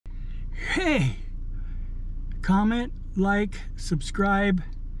Hey, comment, like, subscribe,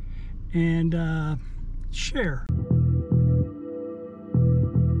 and share.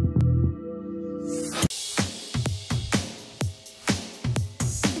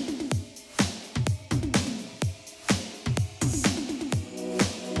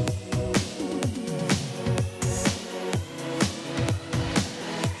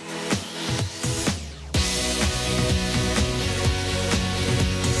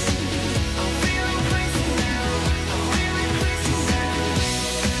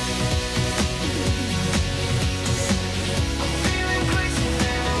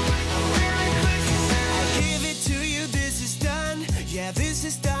 This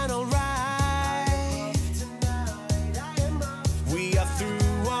is done alright. We are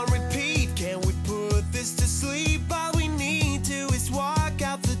through on repeat. Can we put this to sleep? All we need to is walk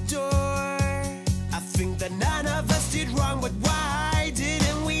out the door. I think that none of us did wrong, but why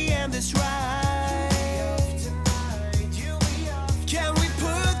didn't we end this right? Can we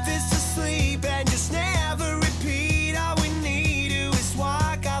put this to sleep and just never repeat? All we need to is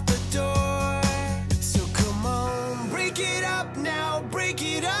walk out the door. So come on, break it up now, break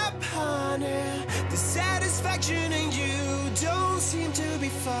it up, honey. The satisfaction in you don't seem to be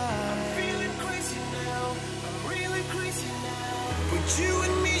fine. I'm feeling crazy now, I'm really crazy now. But you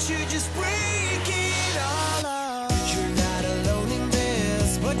and me should just break it all up. You're not alone in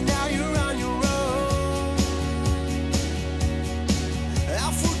this, but now you're on your own.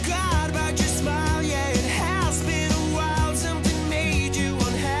 I forgot about your smile, yeah, it has been a while. Something made you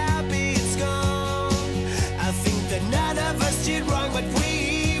unhappy, it's gone. I think that none of us did wrong, but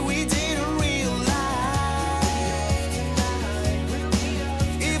we didn't realize.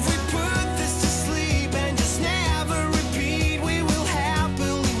 If we put this to sleep and just never repeat, we will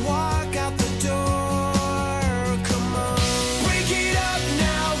happily walk out the door. Come on, break it up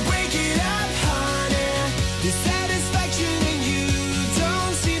now, break it up, honey. The satisfaction in you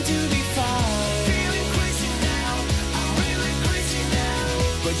don't seem to be fine. Feeling crazy now, I'm really crazy now.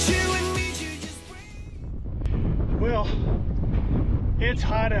 But you and me should just break. Well, it's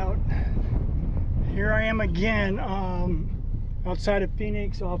hot out. Here I am again, outside of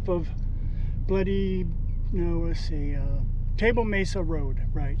Phoenix, off of Table Mesa Road,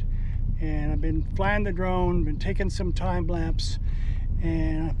 right? And I've been flying the drone, been taking some time lapse,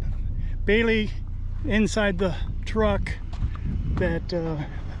 and Bailey inside the truck that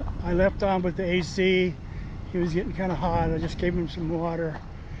I left on with the AC. He was getting kind of hot. I just gave him some water,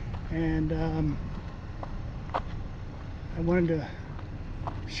 and I wanted to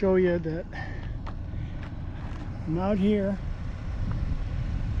show you that I'm out here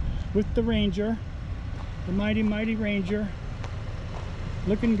with the Ranger, the mighty Ranger,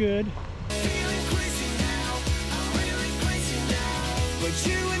 looking good. Feeling crazy now, I'm really crazy now. But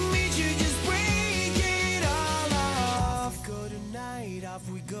you and me should just break it all off. Off go tonight, off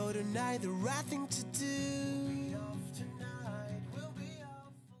we go tonight. The right thing to do. Off tonight, we'll be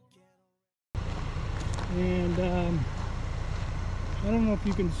off. And I don't know if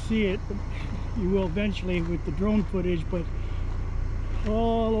you can see it, but you will eventually with the drone footage, but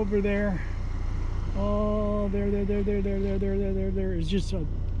all over there, all there is just a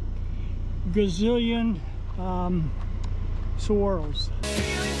gazillion swirls.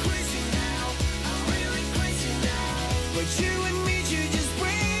 Feeling crazy now, I'm really crazy now. But you and me should just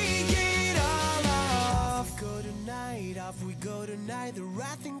break it all off. Go tonight, off we go tonight. The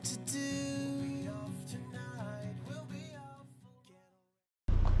right thing to do. Off tonight, we'll be off.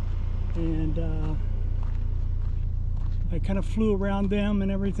 And I kind of flew around them and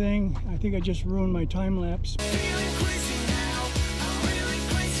everything. I think I just ruined my time lapse. Feeling crazy now, I'm really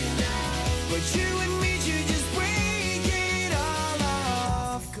crazy now. But you and me should just break it all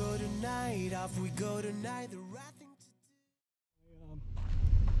off. Go tonight, off we go tonight. The right thing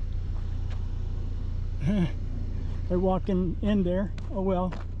to do. They're walking in there. Oh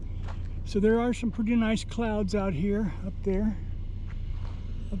well. So there are some pretty nice clouds out here, up there.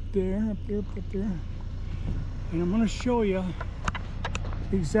 Up there. And I'm going to show you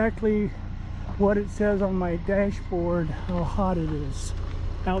exactly what it says on my dashboard, how hot it is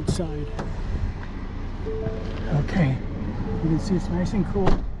outside. Okay, you can see it's nice and cool.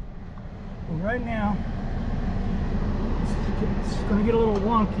 But right now, it's going to get a little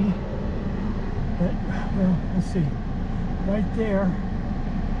wonky. But, well, let's see. Right there,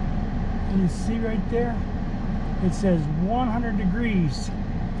 can you see right there? It says 100 degrees.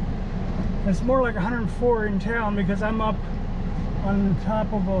 It's more like 104 in town because I'm up on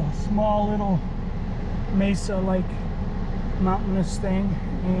top of a small little mesa-like mountainous thing.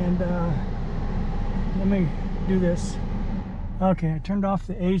 And let me do this. Okay, I turned off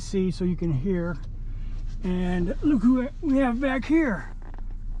the AC so you can hear. And look who we have back here.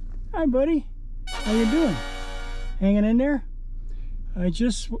 Hi, buddy. How you doing? Hanging in there? I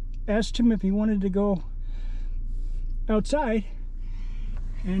just asked him if he wanted to go outside,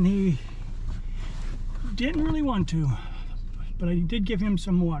 and he didn't really want to, but I did give him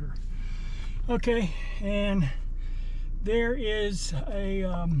some water. Okay, and there is a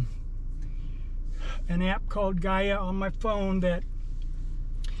an app called Gaia on my phone that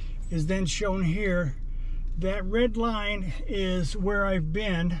is then shown here. That red line is where I've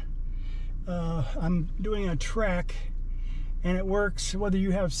been. I'm doing a track, and it works whether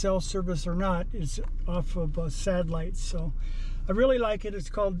you have cell service or not. It's off of satellites, so I really like it. It's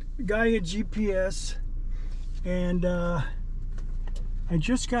called GaiaGPS, and I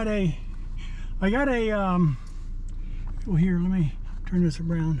got a well, here, let me turn this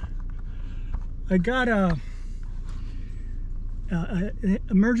around. I got a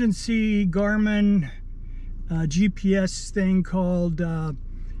emergency Garmin GPS thing called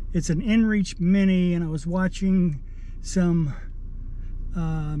it's an InReach Mini, and I was watching some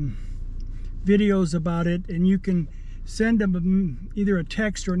videos about it, and you can send them either a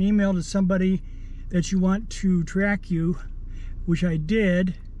text or an email to somebody that you want to track you, which I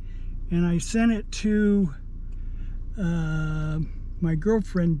did, and I sent it to my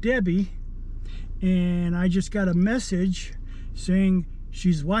girlfriend Debbie, and I just got a message saying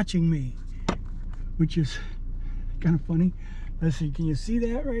she's watching me, which is kind of funny. Let's see, can you see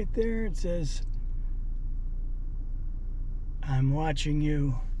that right there? It says, "I'm watching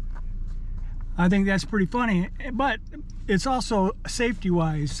you." I think that's pretty funny, but it's also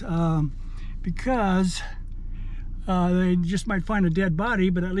safety-wise, because they just might find a dead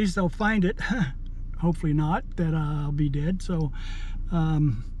body, but at least they'll find it. Hopefully not, that I'll be dead. So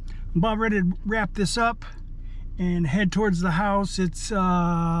I'm about ready to wrap this up and head towards the house. It's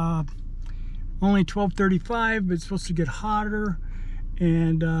only 12:35, but it's supposed to get hotter,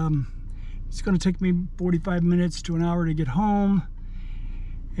 and it's going to take me 45 minutes to an hour to get home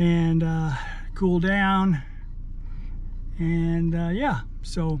and cool down, and yeah,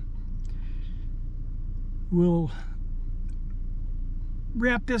 so we'll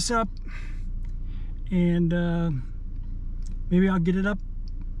wrap this up, and maybe I'll get it up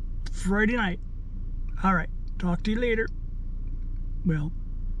Friday night. All right, talk to you later. Well,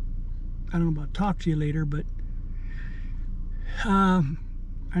 I don't know about talk to you later, but I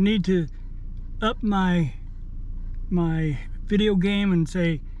need to up my video game and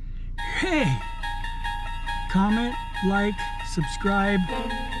say, hey, comment, like, subscribe,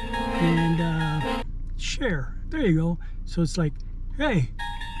 and share. There you go. So it's like, hey,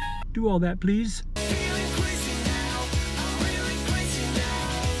 do all that, please. Feeling crazy now, I'm really crazy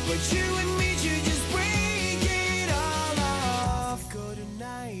now. But you and me should just break it all off. Go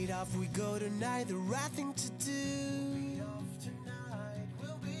tonight, off we go tonight, the right thing to do.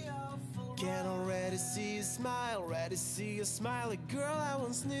 Can't already see you smile, ready to see you smile, a girl I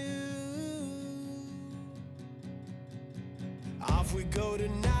once knew. Off we go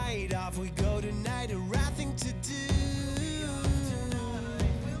tonight, the right thing to do.